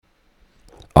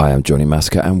I am Johnny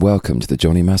Massacre and welcome to the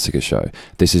Johnny Massacre Show.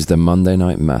 This is the Monday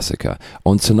Night Massacre.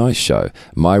 On tonight's show,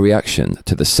 my reaction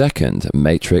to the second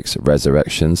Matrix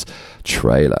Resurrections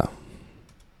trailer.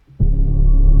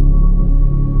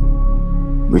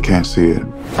 We can't see it,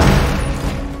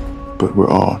 but we're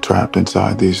all trapped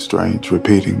inside these strange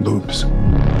repeating loops.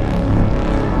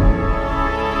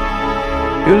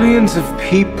 Billions of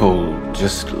people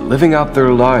just living out their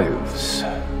lives,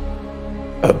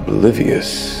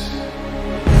 oblivious.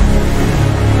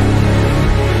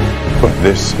 But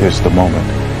this is the moment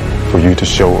for you to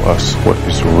show us what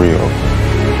is real.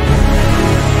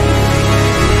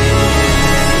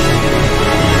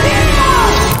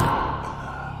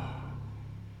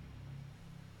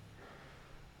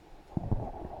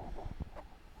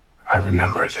 I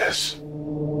remember this.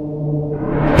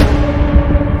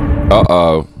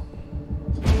 Uh-oh.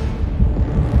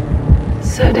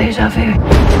 So deja vu.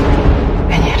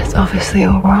 And yet it's obviously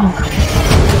all wrong.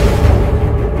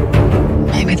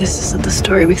 Maybe this isn't the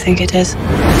story we think it is.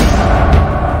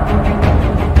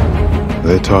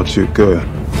 They taught you good.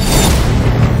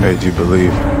 Made you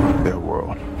believe their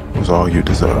world was all you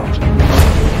deserved.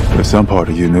 But some part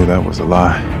of you knew that was a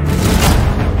lie.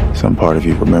 Some part of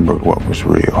you remembered what was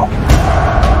real.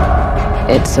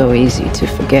 It's so easy to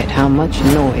forget how much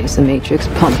noise the Matrix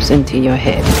pumps into your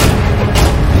head.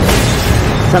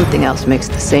 Something else makes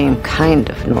the same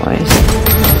kind of noise.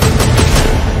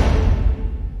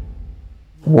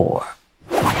 War.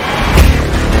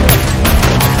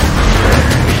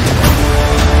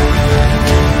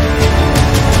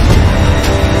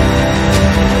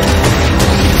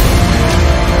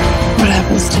 What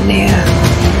happens to Neo?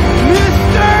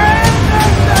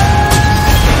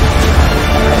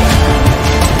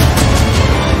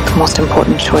 The most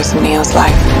important choice in Neo's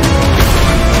life.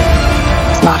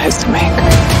 It's not his to make.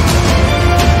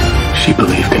 She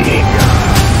believed in me.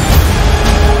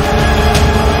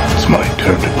 It's my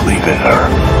turn to believe in her.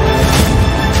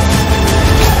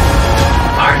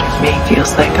 Part of me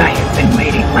feels like I have been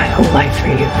waiting my whole life for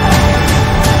you.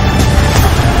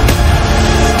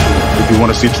 If you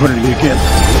want to see Trinity again,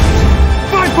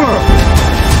 fight for her!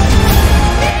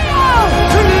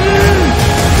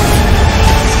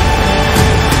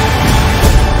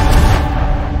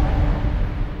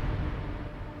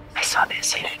 I saw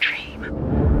this in a dream.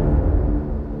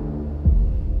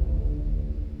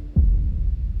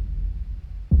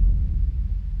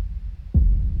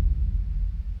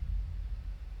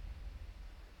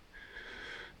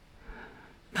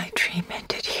 My dream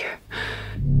ended here.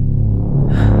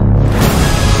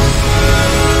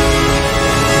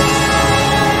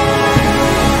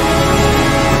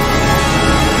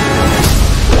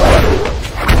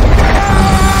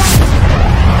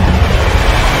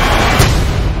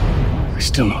 We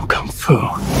still know Kung Fu.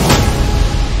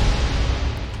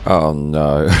 Oh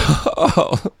no.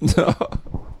 Oh no.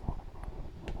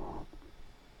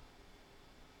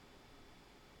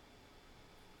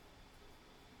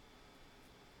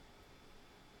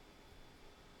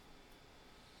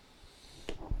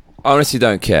 I honestly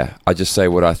don't care. I just say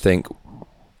what I think.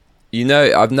 You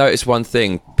know, I've noticed one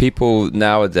thing. People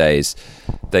nowadays,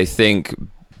 they think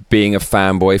being a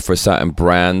fanboy for a certain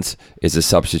brand is a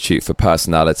substitute for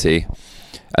personality.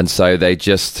 And so they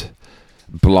just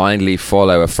blindly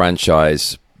follow a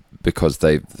franchise because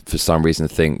they, for some reason,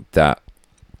 think that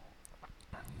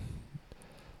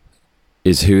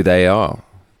is who they are.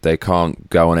 They can't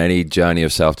go on any journey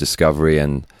of self-discovery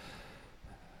and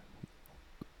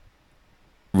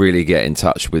really get in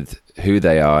touch with who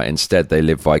they are. Instead, they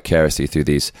live vicariously through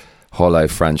these hollow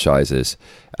franchises.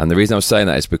 And the reason I'm saying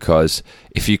that is because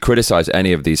if you criticize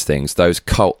any of these things, those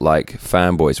cult-like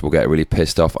fanboys will get really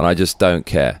pissed off, and I just don't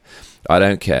care. I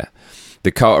don't care.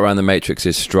 The cult around the Matrix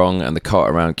is strong, and the cult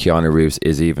around Keanu Reeves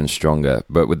is even stronger.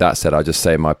 But with that said, I'll just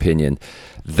say my opinion.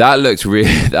 That looked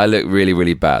really,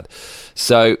 really bad.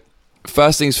 So,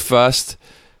 first things first,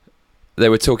 they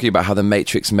were talking about how the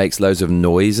Matrix makes loads of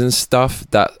noise and stuff.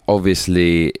 That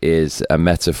obviously is a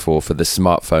metaphor for the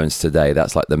smartphones today.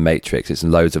 That's like the Matrix. It's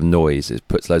loads of noise. It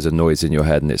puts loads of noise in your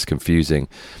head and it's confusing.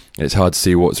 And it's hard to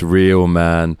see what's real,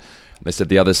 man. They said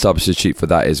the other substitute for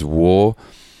that is war.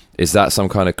 Is that some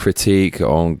kind of critique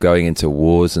on going into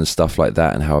wars and stuff like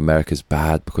that and how America's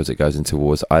bad because it goes into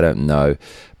wars? I don't know.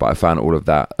 But I found all of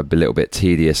that a little bit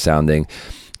tedious sounding.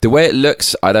 The way it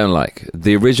looks, I don't like.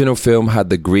 The original film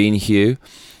had the green hue.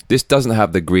 This doesn't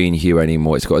have the green hue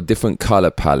anymore. It's got a different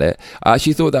color palette. I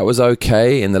actually thought that was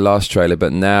okay in the last trailer,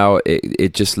 but now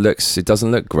it just looks, it doesn't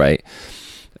look great.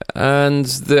 And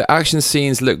the action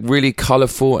scenes look really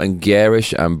colorful and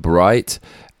garish and bright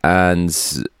and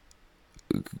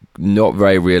not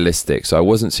very realistic, so I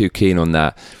wasn't too keen on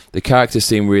that. The characters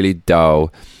seem really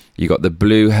dull. You got the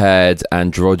blue-haired,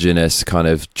 androgynous kind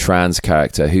of trans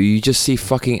character who you just see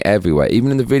fucking everywhere.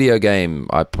 Even in the video game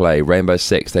I play, Rainbow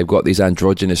Six, they've got these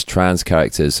androgynous trans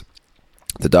characters.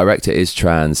 The director is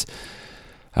trans.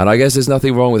 And I guess there's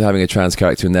nothing wrong with having a trans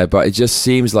character in there, but it just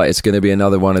seems like it's going to be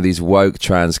another one of these woke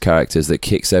trans characters that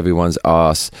kicks everyone's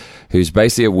ass, who's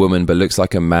basically a woman but looks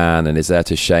like a man and is there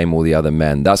to shame all the other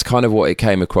men. That's kind of what it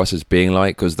came across as being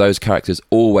like, because those characters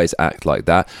always act like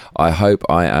that. I hope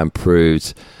I am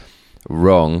proved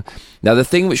wrong. Now, the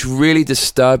thing which really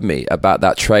disturbed me about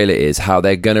that trailer is how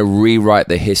they're going to rewrite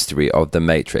the history of The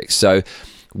Matrix. So,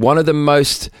 one of the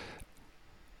most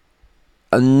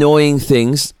annoying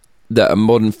things that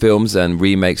modern films and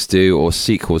remakes do, or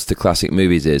sequels to classic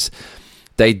movies, is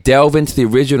they delve into the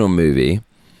original movie,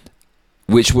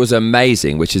 which was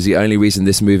amazing, which is the only reason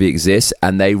this movie exists,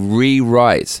 and they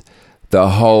rewrite the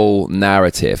whole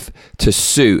narrative to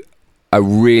suit a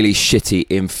really shitty,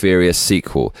 inferior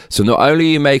sequel. So not only are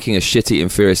you making a shitty,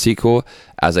 inferior sequel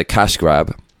as a cash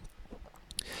grab,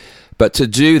 but to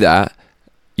do that,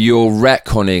 you're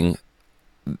retconning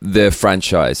the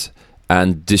franchise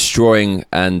and destroying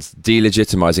and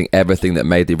delegitimizing everything that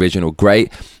made the original great.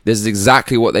 This is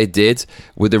exactly what they did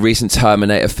with the recent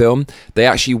Terminator film. They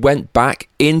actually went back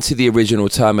into the original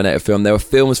Terminator film. There were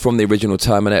films from the original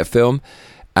Terminator film,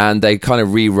 and they kind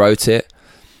of rewrote it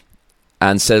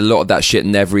and said a lot of that shit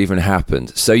never even happened.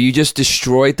 So you just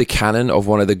destroyed the canon of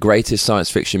one of the greatest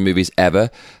science fiction movies ever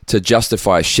to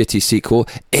justify a shitty sequel.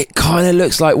 It kind of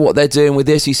looks like what they're doing with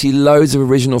this. You see loads of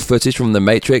original footage from The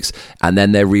Matrix, and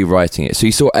then they're rewriting it. So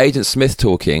you saw Agent Smith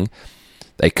talking.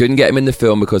 They couldn't get him in the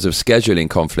film because of scheduling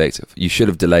conflict. You should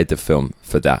have delayed the film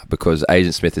for that, because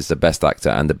Agent Smith is the best actor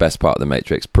and the best part of The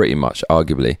Matrix, pretty much,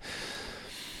 arguably.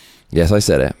 Yes, I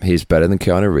said it. He's better than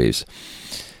Keanu Reeves.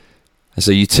 And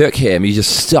so you took him, you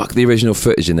just stuck the original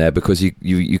footage in there because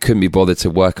you couldn't be bothered to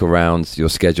work around your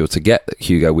schedule to get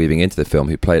Hugo Weaving into the film,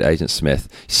 who played Agent Smith.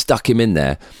 You stuck him in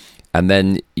there, and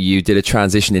then you did a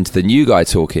transition into the new guy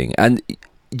talking. And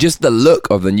just the look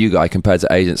of the new guy compared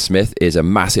to Agent Smith is a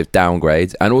massive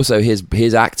downgrade. And also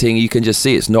his acting, you can just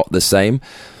see it's not the same.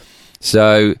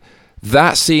 So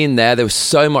that scene there was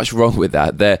so much wrong with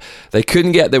that. They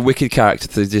couldn't get the wicked character,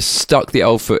 so they just stuck the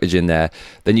old footage in there.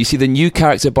 Then you see the new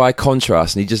character by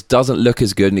contrast, and he just doesn't look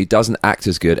as good and he doesn't act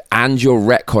as good, and you're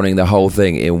retconning the whole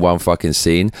thing in one fucking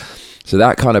scene. So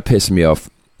that kind of pissed me off.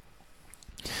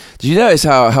 Did you notice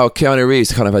how Keanu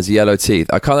Reeves kind of has yellow teeth?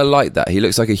 I kind of like that. He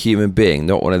looks like a human being,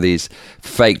 not one of these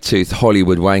fake-toothed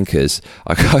Hollywood wankers.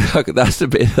 That's the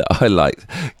bit that I liked,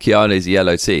 Keanu's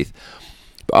yellow teeth.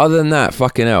 Other than that,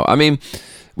 fucking hell. I mean,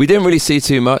 we didn't really see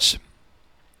too much,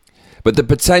 but the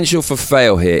potential for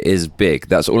fail here is big.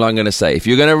 That's all I'm going to say. If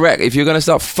you're going to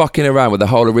start fucking around with the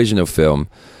whole original film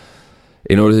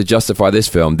in order to justify this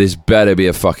film, this better be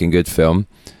a fucking good film.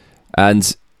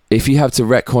 And if you have to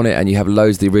retcon it and you have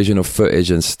loads of the original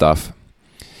footage and stuff,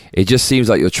 it just seems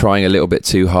like you're trying a little bit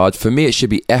too hard. For me, it should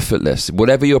be effortless.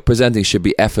 Whatever you're presenting should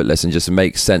be effortless and just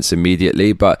make sense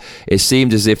immediately. But it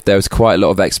seemed as if there was quite a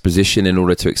lot of exposition in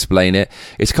order to explain it.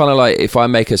 It's kind of like if I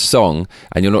make a song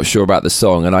and you're not sure about the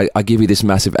song, and I give you this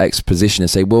massive exposition and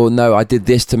say, well, no, I did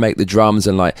this to make the drums,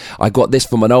 and like I got this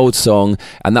from an old song,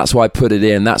 and that's why I put it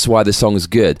in. That's why the song's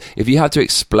good. If you had to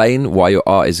explain why your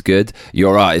art is good,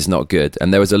 your art is not good.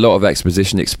 And there was a lot of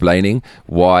exposition explaining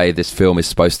why this film is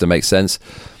supposed to make sense.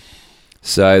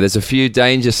 So there's a few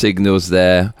danger signals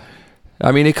there.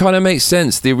 I mean, it kind of makes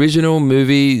sense. The original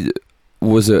movie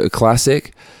was a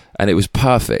classic, and it was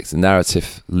perfect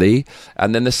narratively.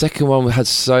 And then the second one had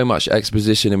so much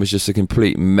exposition and was just a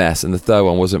complete mess. And the third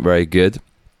one wasn't very good.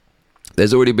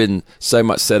 There's already been so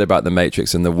much said about The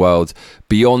Matrix and the world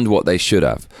beyond what they should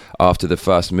have after the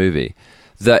first movie,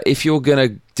 that if you're going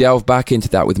to delve back into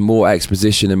that with more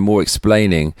exposition and more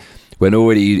explaining, when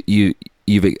already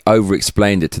you've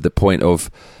over-explained it to the point of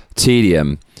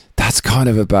tedium, that's kind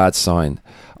of a bad sign.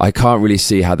 I can't really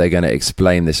see how they're going to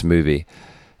explain this movie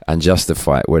and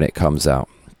justify it when it comes out.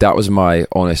 That was my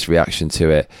honest reaction to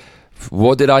it.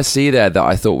 What did I see there that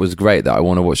I thought was great that I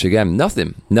want to watch again?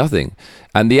 Nothing.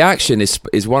 And the action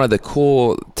is one of the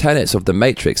core tenets of The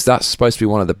Matrix. That's supposed to be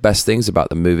one of the best things about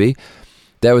the movie.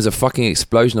 There was a fucking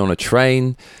explosion on a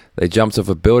train. They jumped off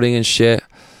a building and shit.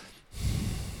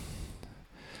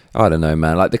 I don't know,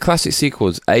 man. Like the classic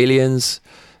sequels, Aliens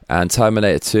and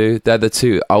Terminator 2, they're the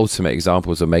two ultimate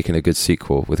examples of making a good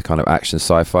sequel with a kind of action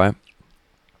sci-fi.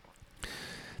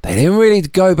 They didn't really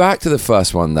go back to the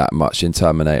first one that much in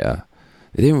Terminator.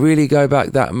 They didn't really go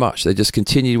back that much. They just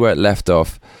continued where it left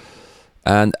off.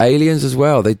 And Aliens as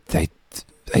well. They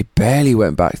they barely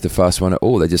went back to the first one at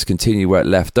all. They just continued where it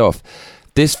left off.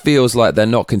 This feels like they're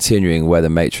not continuing where the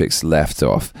Matrix left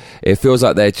off. It feels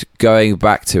like they're going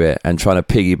back to it and trying to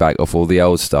piggyback off all the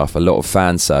old stuff, a lot of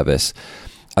fan service.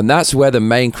 And that's where the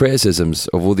main criticisms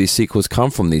of all these sequels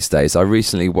come from these days. I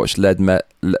recently watched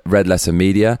Red Letter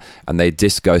Media, and they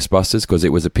dissed Ghostbusters because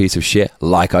it was a piece of shit,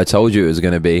 like I told you it was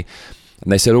going to be.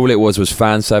 And they said all it was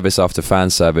fan service after fan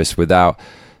service without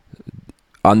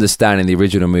understanding the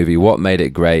original movie, what made it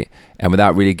great, and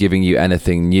without really giving you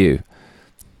anything new.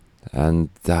 And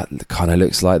that kind of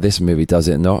looks like this movie, does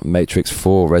it not? Matrix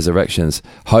 4 Resurrections.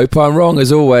 Hope I'm wrong,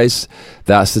 as always.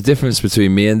 That's the difference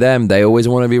between me and them. They always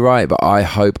want to be right, but I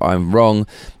hope I'm wrong.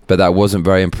 But that wasn't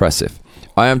very impressive.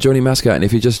 I am Johnny Massacre, and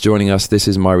if you're just joining us, this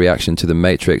is my reaction to the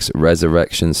Matrix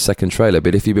Resurrections second trailer.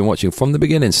 But if you've been watching from the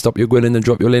beginning, stop your grinning and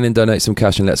drop your linen, donate some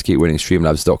cash, and let's keep winning.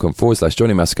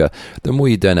 Streamlabs.com/Johnny Massacre. The more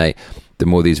you donate, the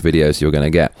more these videos you're going to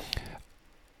get.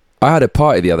 I had a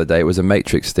party the other day. It was a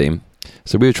Matrix theme.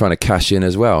 So we were trying to cash in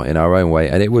as well in our own way,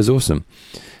 and it was awesome.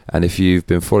 And if you've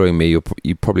been following me,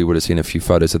 you probably would have seen a few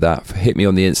photos of that. Hit me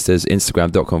on the Instas,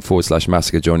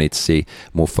 Instagram.com/Massacre Johnny to see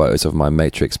more photos of my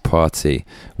Matrix party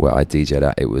where I DJ'd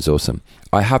at. It was awesome.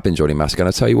 I have been Johnny Massacre, and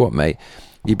I tell you what, mate,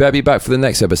 you better be back for the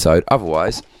next episode.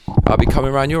 Otherwise, I'll be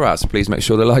coming around your house. Please make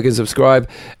sure to like and subscribe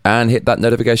and hit that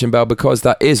notification bell, because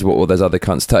that is what all those other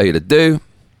cunts tell you to do.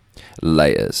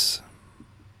 Laters.